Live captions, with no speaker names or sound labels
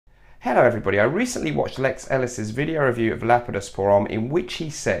Hello everybody, I recently watched Lex Ellis's video review of Lapidus Pour Homme, in which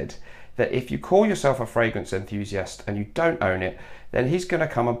he said that if you call yourself a fragrance enthusiast and you don't own it, then he's going to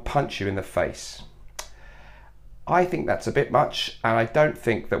come and punch you in the face. I think that's a bit much, and I don't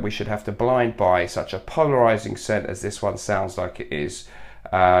think that we should have to blind buy such a polarizing scent as this one sounds like it is,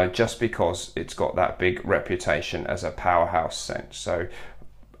 just because it's got that big reputation as a powerhouse scent. So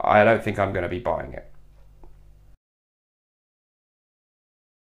I don't think I'm going to be buying it.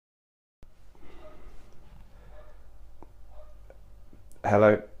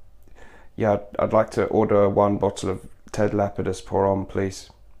 Hello. Yeah, I'd like to order one bottle of Ted Lapidus Pour Homme, please.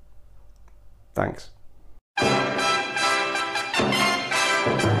 Thanks.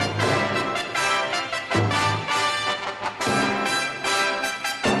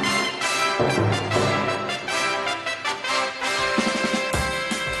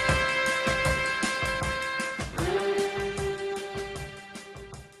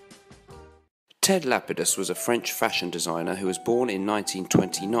 Ted Lapidus was a French fashion designer who was born in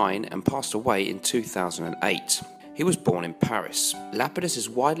 1929 and passed away in 2008. He was born in Paris. Lapidus is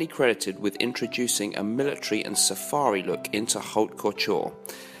widely credited with introducing a military and safari look into haute couture.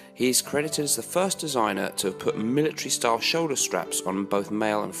 He is credited as the first designer to have put military-style shoulder straps on both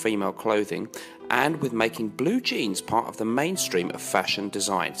male and female clothing, and with making blue jeans part of the mainstream of fashion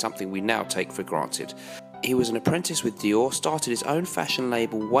design, something we now take for granted. He was an apprentice with Dior, started his own fashion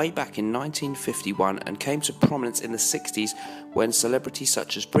label way back in 1951 and came to prominence in the 60s when celebrities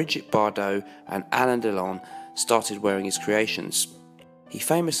such as Brigitte Bardot and Alain Delon started wearing his creations. He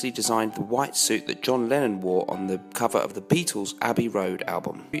famously designed the white suit that John Lennon wore on the cover of the Beatles' Abbey Road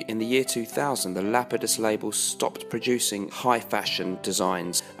album. In the year 2000, the Lapidus label stopped producing high fashion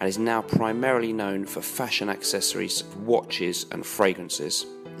designs and is now primarily known for fashion accessories, watches and fragrances.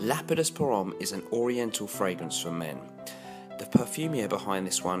 Lapidus Pour Homme is an oriental fragrance for men. The perfumier behind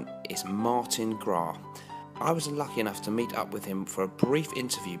this one is Martin Gras. I was lucky enough to meet up with him for a brief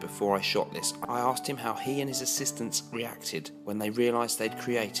interview before I shot this. I asked him how he and his assistants reacted when they realised they'd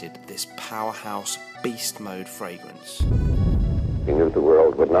created this powerhouse beast mode fragrance. We knew the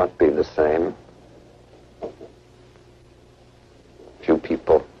world would not be the same. Few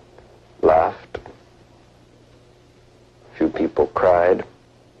people laughed. Few people cried.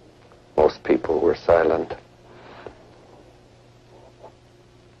 Most people were silent.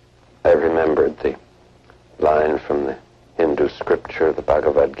 I remembered the line from the Hindu scripture, the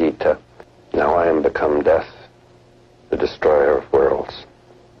Bhagavad Gita. Now I am become death, the destroyer of worlds.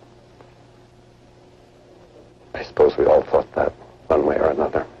 I suppose we all thought that one way or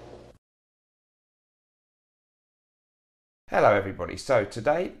another. Hello everybody, so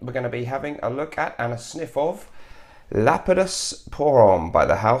today we're going to be having a look at and a sniff of Lapidus Pour Homme by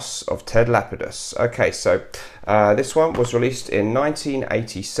the house of Ted Lapidus. Okay, so this one was released in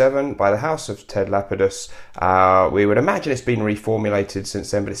 1987 by the house of Ted Lapidus. We would imagine it's been reformulated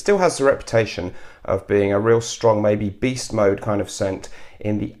since then, but it still has the reputation of being a real strong, maybe beast mode kind of scent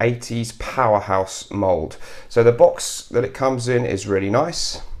in the 80s powerhouse mold. So the box that it comes in is really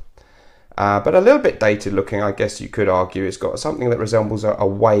nice. But a little bit dated looking, I guess you could argue. It's got something that resembles a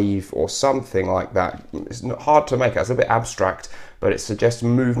wave or something like that. It's not hard to make out. It's a bit abstract, but it suggests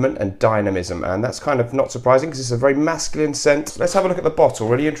movement and dynamism, and that's kind of not surprising because it's a very masculine scent. Let's have a look at the bottle.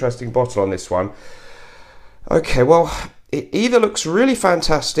 Really interesting bottle on this one. Okay, well, it either looks really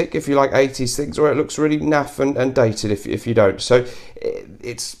fantastic if you like 80s things, or it looks really naff and dated if you don't. So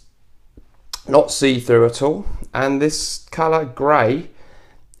it's not see-through at all, and this colour grey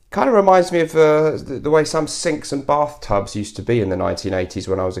kind of reminds me of the way some sinks and bathtubs used to be in the 1980s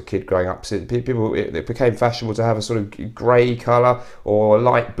when I was a kid growing up. So it became fashionable to have a sort of grey colour or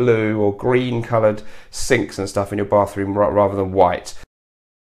light blue or green coloured sinks and stuff in your bathroom rather than white.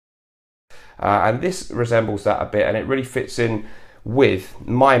 And this resembles that a bit, and it really fits in with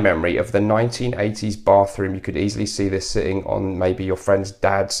my memory of the 1980s bathroom. You could easily see this sitting on maybe your friend's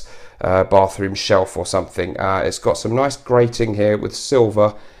dad's bathroom shelf or something. It's got some nice grating here with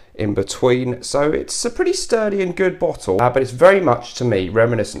silver in between, so it's a pretty sturdy and good bottle, but it's very much, to me,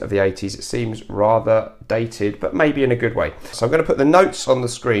 reminiscent of the 80s. It seems rather dated, but maybe in a good way. So I'm going to put the notes on the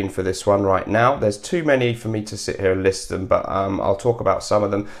screen for this one right now. There's too many for me to sit here and list them, but I'll talk about some of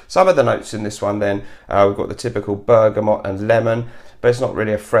them. Some of the notes in this one then, we've got the typical bergamot and lemon, but it's not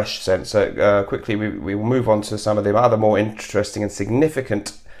really a fresh scent. So quickly we will move on to some of the other more interesting and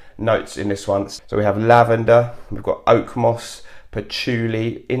significant notes in this one. So we have lavender, we've got oak moss,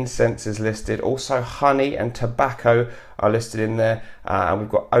 patchouli, incense is listed, also honey and tobacco are listed in there, and we've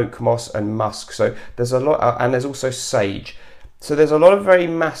got oak moss and musk. So there's a lot, and there's also sage. So there's a lot of very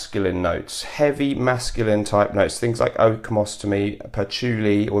masculine notes, heavy masculine type notes, things like oikomostomy,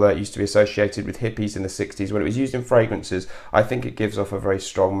 patchouli, although it used to be associated with hippies in the 60s. When it was used in fragrances, I think it gives off a very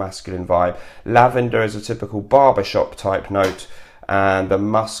strong masculine vibe. Lavender is a typical barbershop type note, and the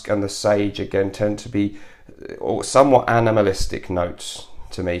musk and the sage again tend to be somewhat animalistic notes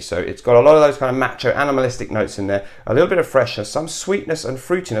to me. So it's got a lot of those kind of macho animalistic notes in there, a little bit of freshness, some sweetness and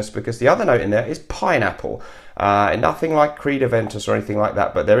fruitiness, because the other note in there is pineapple. Nothing like Creed Aventus or anything like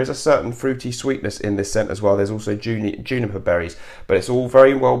that, but there is a certain fruity sweetness in this scent as well. There's also juniper berries, but it's all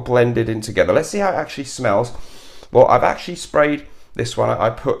very well blended in together. Let's see how it actually smells. Well, I've actually sprayed this one. I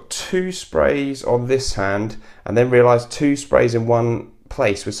put 2 sprays on this hand and then realized 2 sprays in one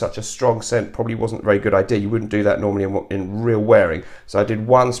place with such a strong scent probably wasn't a very good idea. You wouldn't do that normally in real wearing. So I did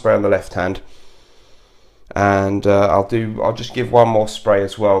 1 spray on the left hand, and I'll just give 1 more spray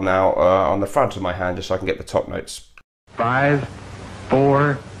as well now on the front of my hand, just so I can get the top notes. 5,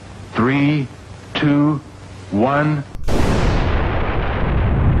 4, 3, 2, 1.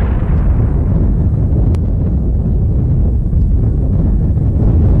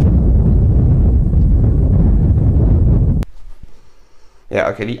 Yeah,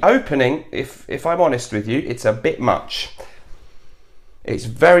 okay, the opening, if I'm honest with you, it's a bit much. It's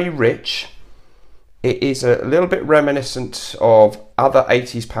very rich. It is a little bit reminiscent of other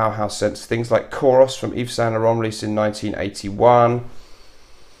 80s powerhouse scents, things like Chorus from Yves Saint Laurent, released in 1981,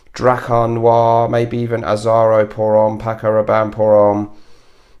 Dracar Noir, maybe even Azaro Pour Homme, Paco Rabanne Pour Homme.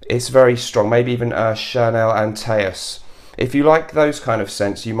 It's very strong, maybe even Chanel Antaeus. If you like those kind of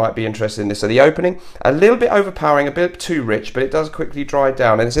scents, you might be interested in this. So the opening, a little bit overpowering, a bit too rich, but it does quickly dry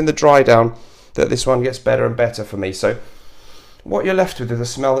down, and it's in the dry down that this one gets better and better for me. So what you're left with is a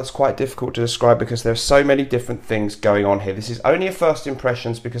smell that's quite difficult to describe because there's so many different things going on here. This is only a first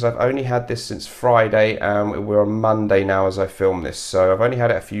impressions because I've only had this since Friday. We're on Monday now as I film this, so I've only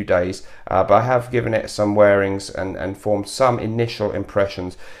had it a few days, but I have given it some wearings and formed some initial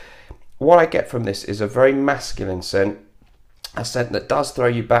impressions. What I get from this is a very masculine scent, a scent that does throw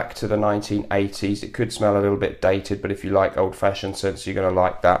you back to the 1980s. It could smell a little bit dated, but if you like old-fashioned scents, you're going to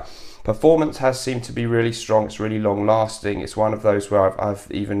like that. Performance has seemed to be really strong. It's really long-lasting. It's one of those where I've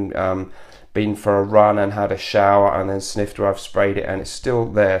even been for a run and had a shower and then sniffed where I've sprayed it, and it's still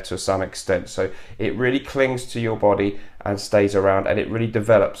there to some extent. So it really clings to your body and stays around, and it really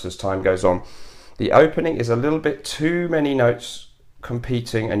develops as time goes on. The opening is a little bit too many notes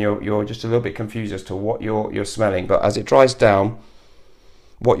competing, and you're just a little bit confused as to what you're smelling, but as it dries down,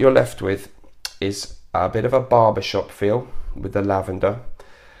 what you're left with is a bit of a barbershop feel with the lavender,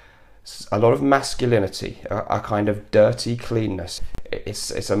 a lot of masculinity, a kind of dirty cleanness.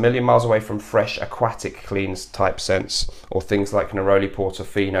 It's a million miles away from fresh aquatic cleans type scents or things like Neroli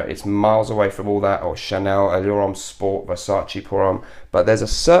Portofino. It's miles away from all that, or Chanel, Allure Homme Sport, Versace Pour Homme, but there's a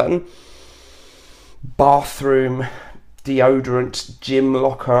certain bathroom deodorant gym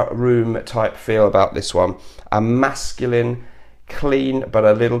locker room type feel about this one. A masculine, clean but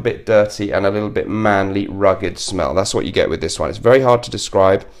a little bit dirty and a little bit manly, rugged smell. That's what you get with this one. It's very hard to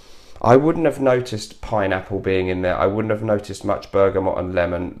describe. I wouldn't have noticed pineapple being in there. I wouldn't have noticed much bergamot and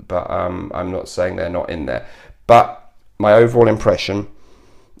lemon, but I'm not saying they're not in there. But my overall impression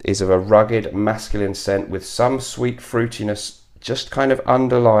is of a rugged masculine scent with some sweet fruitiness just kind of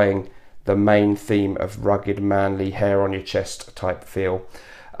underlying the main theme of rugged, manly, hair on your chest type feel.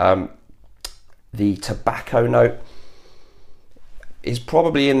 The tobacco note is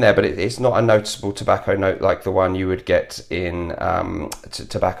probably in there, but it's not a noticeable tobacco note like the one you would get in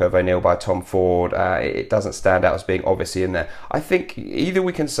Tobacco Vanille by Tom Ford. It doesn't stand out as being obviously in there. I think either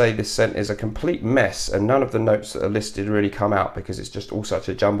we can say this scent is a complete mess and none of the notes that are listed really come out because it's just all such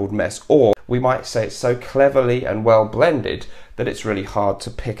a jumbled mess, or we might say it's so cleverly and well blended that it's really hard to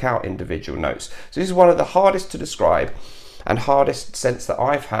pick out individual notes. So this is one of the hardest to describe and hardest scents that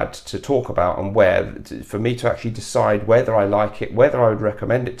I've had to talk about and wear, for me to actually decide whether I like it, whether I would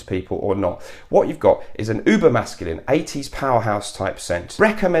recommend it to people or not. What you've got is an uber masculine 80s powerhouse type scent.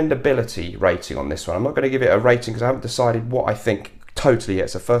 Recommendability rating on this one, I'm not going to give it a rating because I haven't decided what I think totally yet.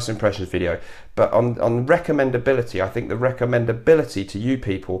 It's a first impressions video, but on recommendability, I think the recommendability to you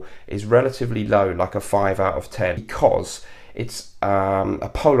people is relatively low, like a 5 out of 10, because it's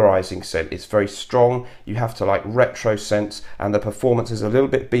a polarizing scent. It's very strong. You have to like retro scents, and the performance is a little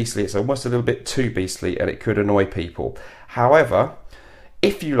bit beastly. It's almost a little bit too beastly, and it could annoy people. However,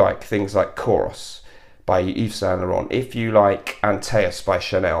 if you like things like Chorus, by Yves Saint Laurent, if you like Antaeus by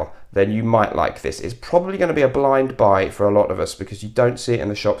Chanel, then you might like this. It's probably going to be a blind buy for a lot of us because you don't see it in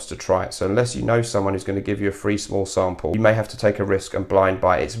the shops to try it. So unless you know someone who's going to give you a free small sample, you may have to take a risk and blind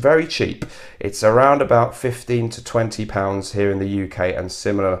buy. It's very cheap. It's around about 15 to 20 pounds here in the UK and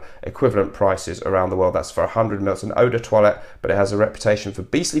similar equivalent prices around the world. That's for 100 ml. It's an eau de toilette, but it has a reputation for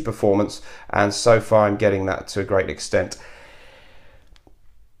beastly performance, and so far I'm getting that to a great extent.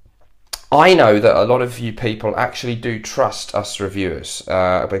 I know that a lot of you people actually do trust us reviewers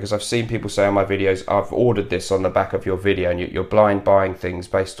because I've seen people say on my videos, I've ordered this on the back of your video, and you're blind buying things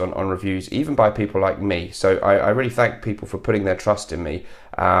based on reviews, even by people like me. So I really thank people for putting their trust in me.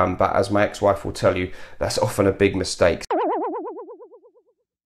 But as my ex-wife will tell you, that's often a big mistake.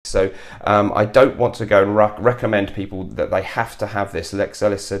 So I don't want to go and recommend people that they have to have this. Lex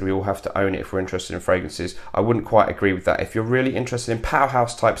Ellis said we all have to own it if we're interested in fragrances. I wouldn't quite agree with that. If you're really interested in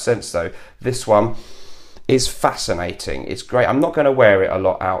powerhouse type scents though, this one is fascinating. It's great. I'm not going to wear it a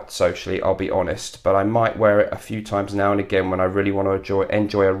lot out socially, I'll be honest, but I might wear it a few times now and again when I really want to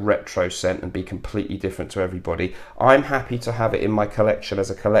enjoy a retro scent and be completely different to everybody. I'm happy to have it in my collection as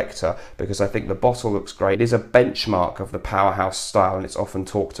a collector because I think the bottle looks great. It is a benchmark of the powerhouse style, and it's often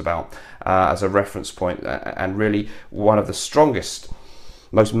talked about as a reference point, and really one of the strongest,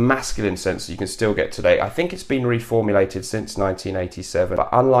 most masculine scents you can still get today. I think it's been reformulated since 1987, but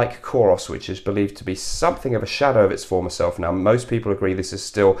unlike Kouros, which is believed to be something of a shadow of its former self now, most people agree this is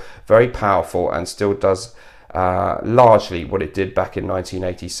still very powerful and still does largely what it did back in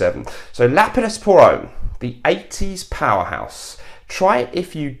 1987. So Lapidus Pour Homme, the 80s powerhouse. Try it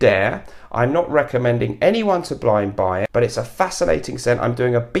if you dare. I'm not recommending anyone to blind buy it, but it's a fascinating scent. I'm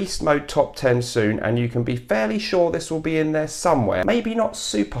doing a beast mode top 10 soon, and you can be fairly sure this will be in there somewhere. Maybe not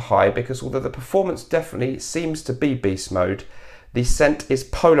super high, because although the performance definitely seems to be beast mode, the scent is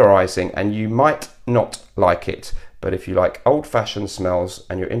polarizing and you might not like it. But if you like old-fashioned smells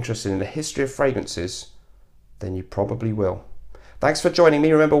and you're interested in the history of fragrances, then you probably will. Thanks for joining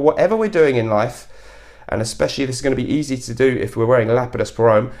me. Remember, whatever we're doing in life, and especially this is going to be easy to do if we're wearing Lapidus Pour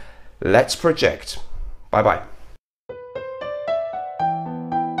Homme, let's project. Bye bye.